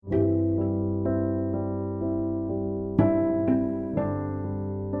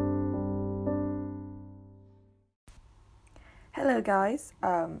So guys,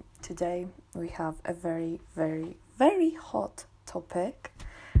 today we have a very, very, very hot topic.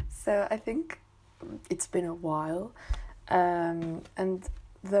 So I think it's been a while. And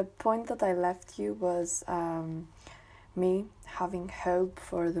the point that I left you was me having hope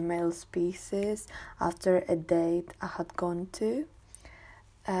for the male species after a date I had gone to.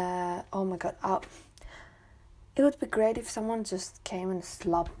 Oh my god, it would be great if someone just came and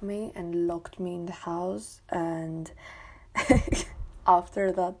slapped me and locked me in the house and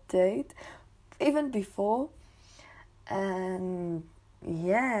after that date, even before. And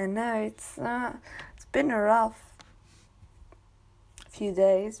yeah, no, it's been a rough few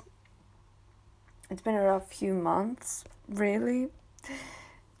days. It's been a rough few months, really.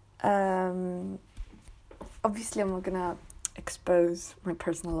 Obviously, I'm not gonna expose my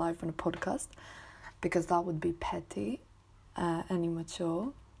personal life on a podcast because that would be petty and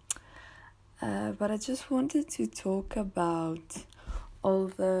immature. But I just wanted to talk about all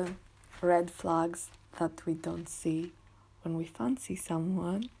the red flags that we don't see when we fancy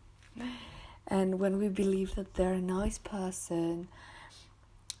someone and when we believe that they're a nice person.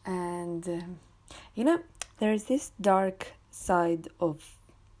 And there's this dark side of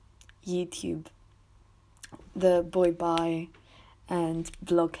YouTube, the boy bye and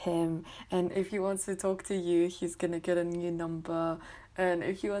block him, and if he wants to talk to you, he's gonna get a new number, and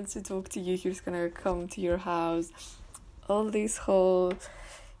if he wants to talk to you, he's gonna come to your house. All these whole...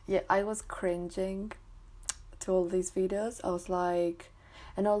 Yeah, I was cringing to all these videos. I was like...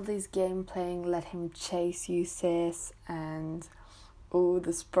 And all these game playing, let him chase you, sis, and... Oh,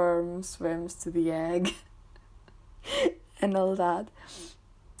 the sperm swims to the egg. And all that.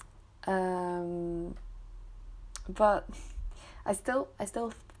 But I still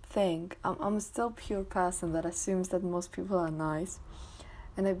think I'm still a pure person that assumes that most people are nice,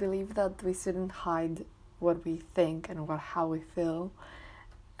 and I believe that we shouldn't hide what we think and how we feel,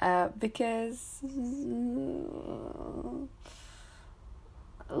 because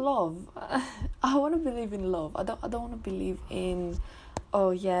love. I want to believe in love. I don't want to believe in,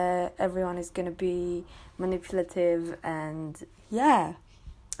 oh yeah, everyone is gonna be manipulative, and yeah,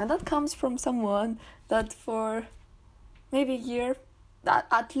 and that comes from someone that for maybe a year, that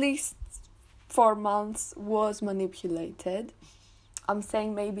at least 4 months was manipulated. I'm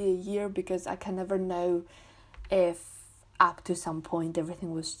saying maybe a year because I can never know if up to some point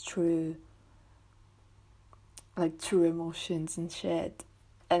everything was true, like true emotions and shit,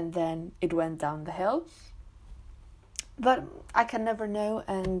 and then it went down the hill. But I can never know,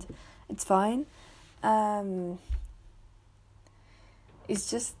 and it's fine. It's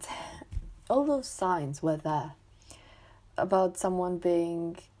just all those signs were there about someone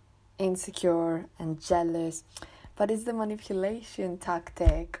being insecure and jealous, but it's the manipulation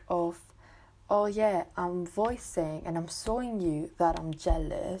tactic of, oh yeah, I'm voicing and I'm showing you that I'm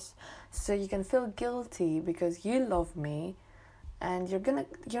jealous, so you can feel guilty because you love me, and you're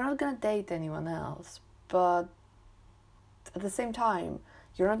not gonna date anyone else, but at the same time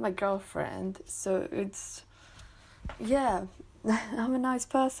you're not my girlfriend, so it's, yeah. I'm a nice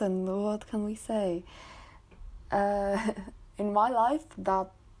person, what can we say? In my life,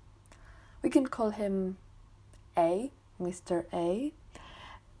 that we can call him A, Mr. A.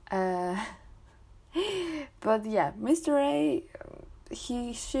 But yeah, Mr. A,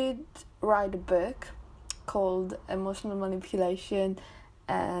 he should write a book called Emotional Manipulation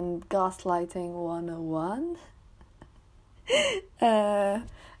and Gaslighting 101.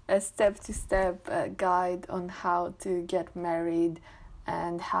 A step-to-step guide on how to get married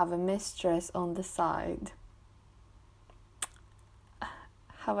and have a mistress on the side.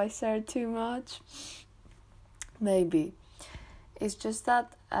 Have I shared too much? Maybe. It's just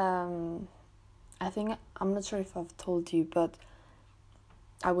that I think, I'm not sure if I've told you, but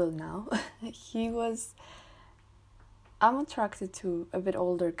I will now. I'm attracted to a bit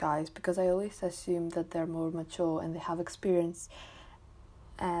older guys because I always assume that they're more mature and they have experience.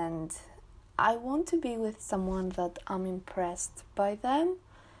 And I want to be with someone that I'm impressed by them.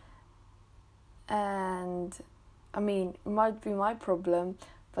 And I mean, it might be my problem,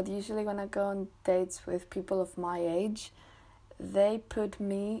 but usually when I go on dates with people of my age, they put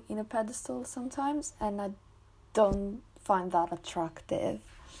me in a pedestal sometimes, and I don't find that attractive.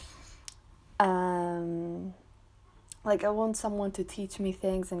 Like, I want someone to teach me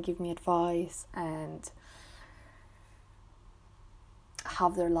things and give me advice and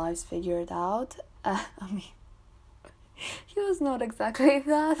have their lives figured out. I mean, he was not exactly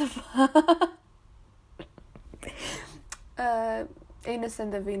that, but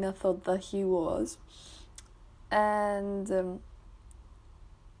Innocent Davina thought that he was. And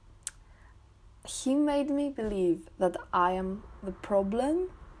he made me believe that I am the problem,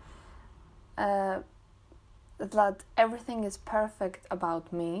 that everything is perfect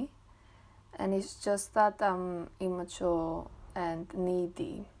about me, and it's just that I'm immature and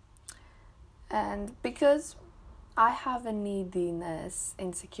needy. And because I have a neediness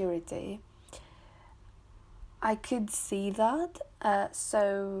insecurity, I could see that,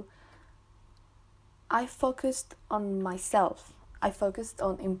 so I focused on myself. I focused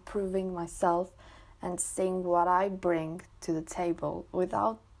on improving myself and seeing what I bring to the table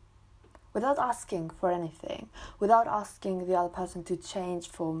without asking for anything, without asking the other person to change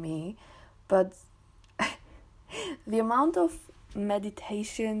for me. But the amount of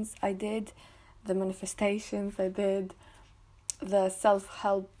meditations I did, the manifestations I did, the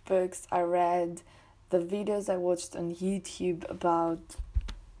self-help books I read, the videos I watched on YouTube about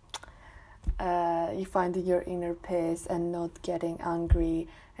you finding your inner peace and not getting angry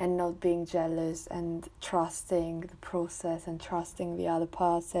and not being jealous and trusting the process and trusting the other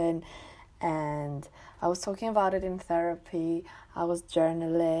person. And I was talking about it in therapy. I was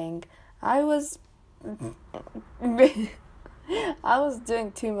journaling. I was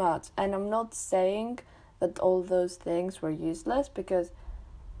doing too much. And I'm not saying that all those things were useless, because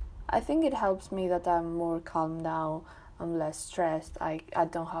I think it helps me that I'm more calm now. I'm less stressed. I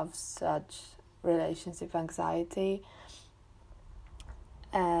don't have such relationship anxiety.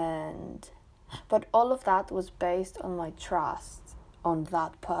 But all of that was based on my trust on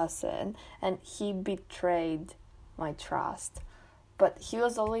that person, and he betrayed my trust. But he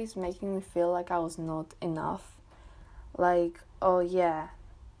was always making me feel like I was not enough. Like, oh yeah,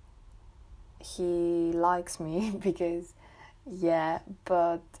 he likes me because, yeah,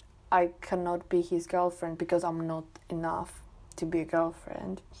 but I cannot be his girlfriend because I'm not enough to be a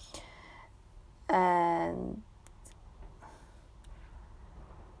girlfriend. And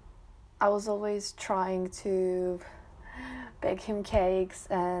I was always trying to bake him cakes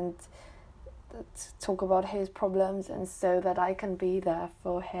and talk about his problems, and so that I can be there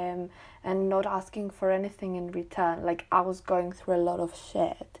for him and not asking for anything in return. Like, I was going through a lot of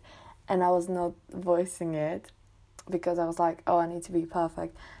shit and I was not voicing it because I was like, oh, I need to be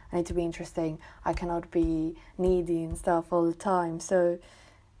perfect, I need to be interesting, I cannot be needy and stuff all the time. So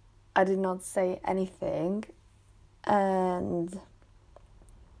I did not say anything.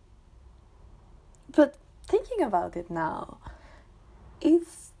 But thinking about it now,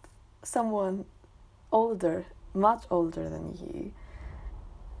 if someone older, much older than you,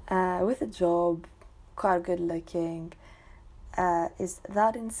 with a job, quite good looking, is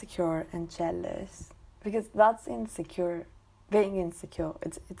that insecure and jealous, because that's insecure, being insecure,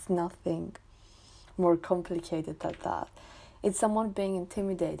 it's nothing more complicated than that. It's someone being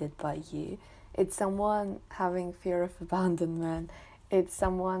intimidated by you, it's someone having fear of abandonment, it's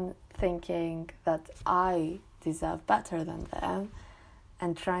someone thinking that I deserve better than them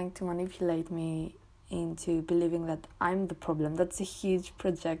and trying to manipulate me into believing that I'm the problem. That's a huge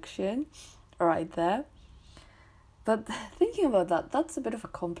projection right there. But thinking about that, that's a bit of a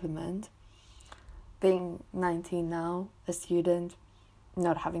compliment. Being 19 now, a student,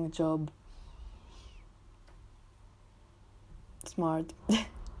 not having a job. Smart.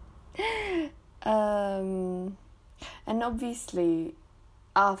 And obviously,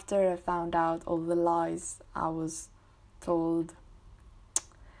 after I found out all the lies I was told,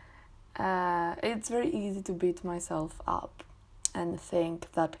 it's very easy to beat myself up and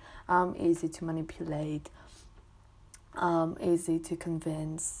think that I'm easy to manipulate, easy to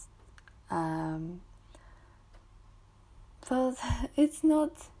convince. But it's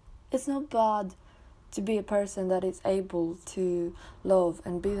not bad to be a person that is able to love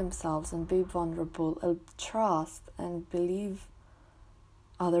and be themselves and be vulnerable and trust and believe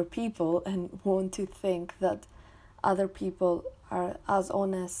other people and want to think that other people are as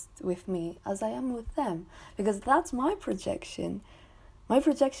honest with me as I am with them. Because that's my projection. My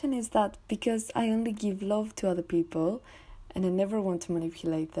projection is that because I only give love to other people and I never want to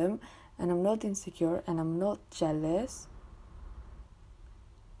manipulate them, and I'm not insecure and I'm not jealous,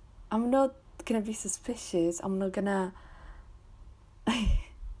 I'm not gonna be suspicious, I'm not gonna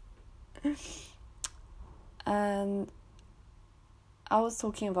and I was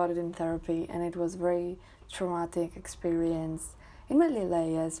talking about it in therapy, and it was very traumatic experience in many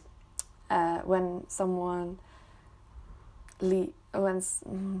layers. When someone generally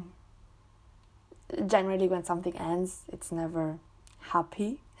when something ends, it's never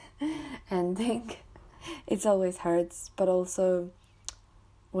happy ending. It always hurts. But also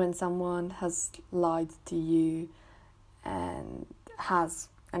when someone has lied to you and has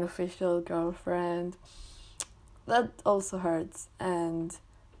an official girlfriend, that also hurts. And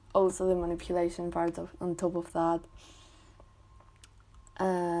also the manipulation part on top of that,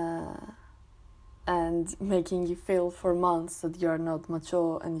 and making you feel for months that you're not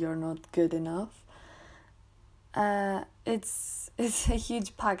mature and you're not good enough. It's a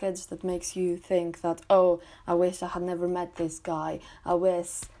huge package that makes you think that, oh, I wish I had never met this guy. I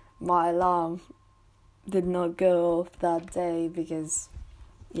wish my alarm did not go off that day because,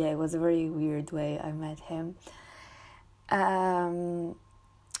 yeah, it was a very weird way I met him.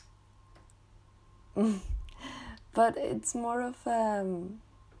 But it's more of,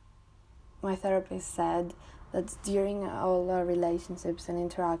 my therapist said that during all our relationships and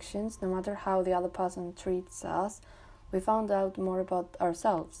interactions, no matter how the other person treats us, we found out more about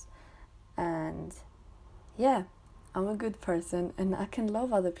ourselves. And yeah, I'm a good person and I can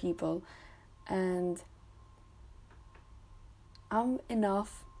love other people, and I'm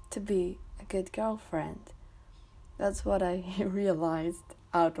enough to be a good girlfriend. That's what I realized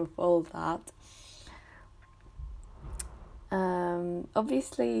out of all that.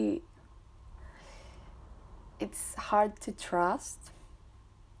 Obviously, it's hard to trust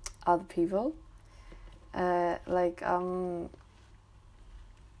other people. I've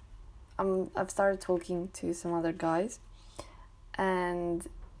started talking to some other guys, and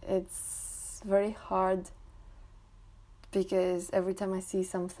it's very hard because every time I see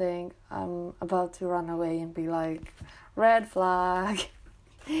something, I'm about to run away and be like, red flag.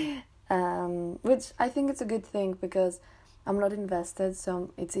 Which I think it's a good thing because I'm not invested,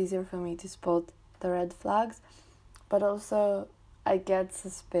 so it's easier for me to spot the red flags. But also, I get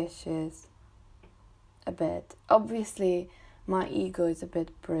suspicious a bit. Obviously, my ego is a bit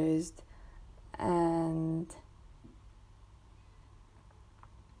bruised, and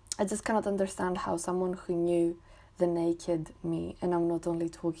I just cannot understand how someone who knew the naked me, and I'm not only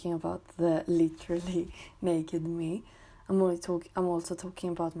talking about the literally naked me, I'm also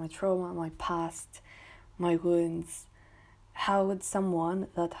talking about my trauma, my past, my wounds. How would someone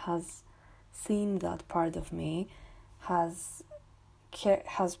that has seen that part of me, has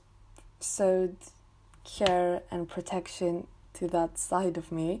sowed care and protection to that side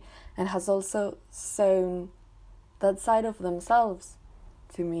of me, and has also sown that side of themselves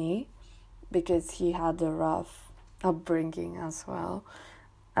to me, because he had a rough upbringing as well.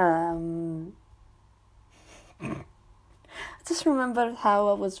 I just remember how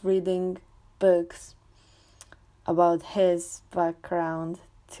I was reading books about his background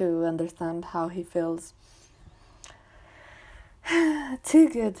to understand how he feels. Too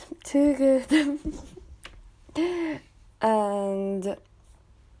good. And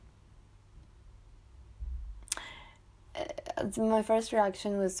my first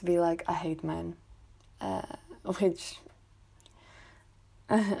reaction was to be like, I hate men, which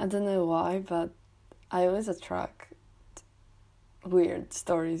I don't know why, but I always attract weird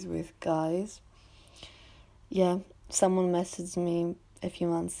stories with guys. Yeah, someone messaged me a few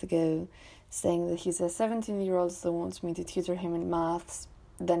months ago saying that he's a 17-year-old that wants me to tutor him in maths.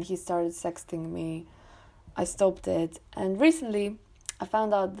 Then he started sexting me. I stopped it, and recently I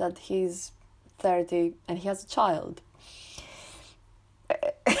found out that he's 30 and he has a child.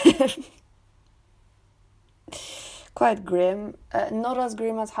 Quite grim. Not as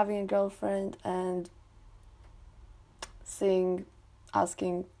grim as having a girlfriend and seeing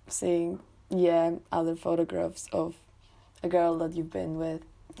other photographs of a girl that you've been with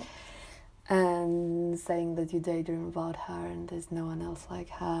and saying that you daydream about her and there's no one else like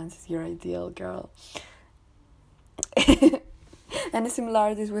her and she's your ideal girl. And the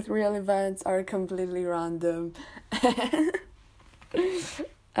similarities with real events are completely random.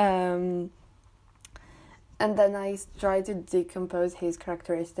 And then I try to decompose his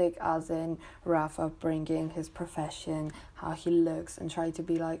characteristic as in rough upbringing, his profession, how he looks, and try to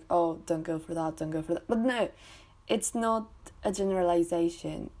be like, oh, don't go for that. But no, it's not a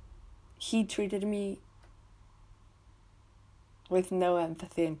generalization. He treated me with no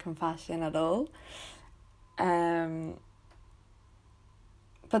empathy and compassion at all.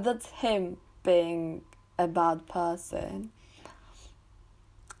 But that's him being a bad person.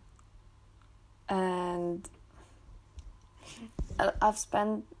 And I've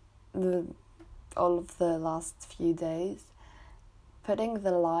spent all of the last few days putting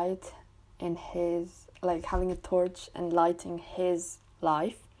the light in his, like having a torch and lighting his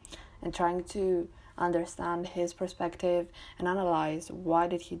life and trying to understand his perspective and analyze why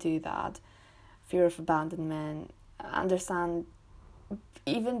did he do that, fear of abandonment, understand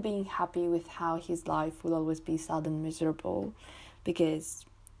even being happy with how his life will always be sad and miserable, because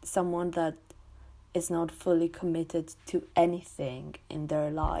someone that is not fully committed to anything in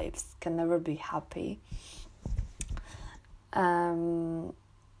their lives can never be happy. And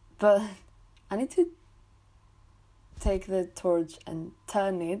But I need to take the torch and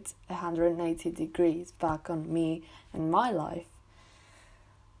turn it 180 degrees back on me and my life.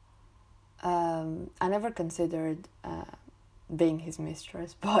 I never considered being his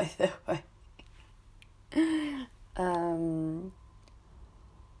mistress, by the way.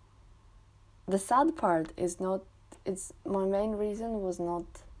 The sad part is not, my main reason was not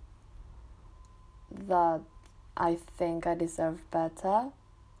that I think I deserve better.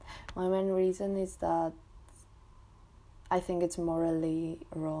 My main reason is that I think it's morally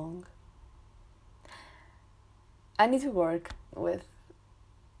wrong. I need to work with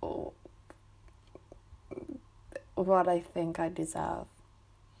what I think I deserve.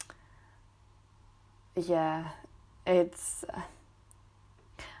 Yeah, it's...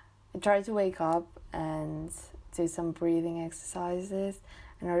 I try to wake up and do some breathing exercises,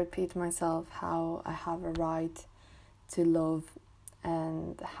 and I repeat myself how I have a right to love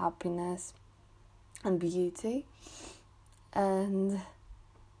and happiness and beauty. And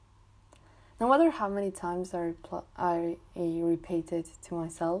no matter how many times I repeat it to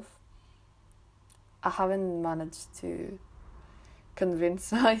myself, I haven't managed to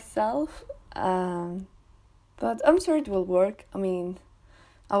convince myself. But I'm sure it will work. I mean,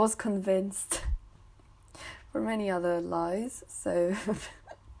 I was convinced for many other lies, so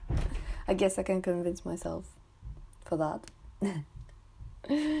I guess I can convince myself for that.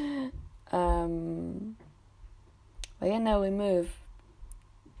 But yeah, now we move.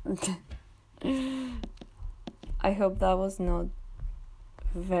 I hope that was not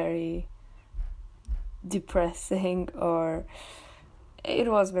very depressing, or it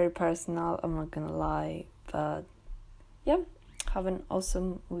was very personal, I'm not gonna lie. But yeah, have an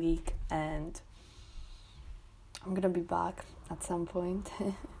awesome week, and I'm gonna be back at some point.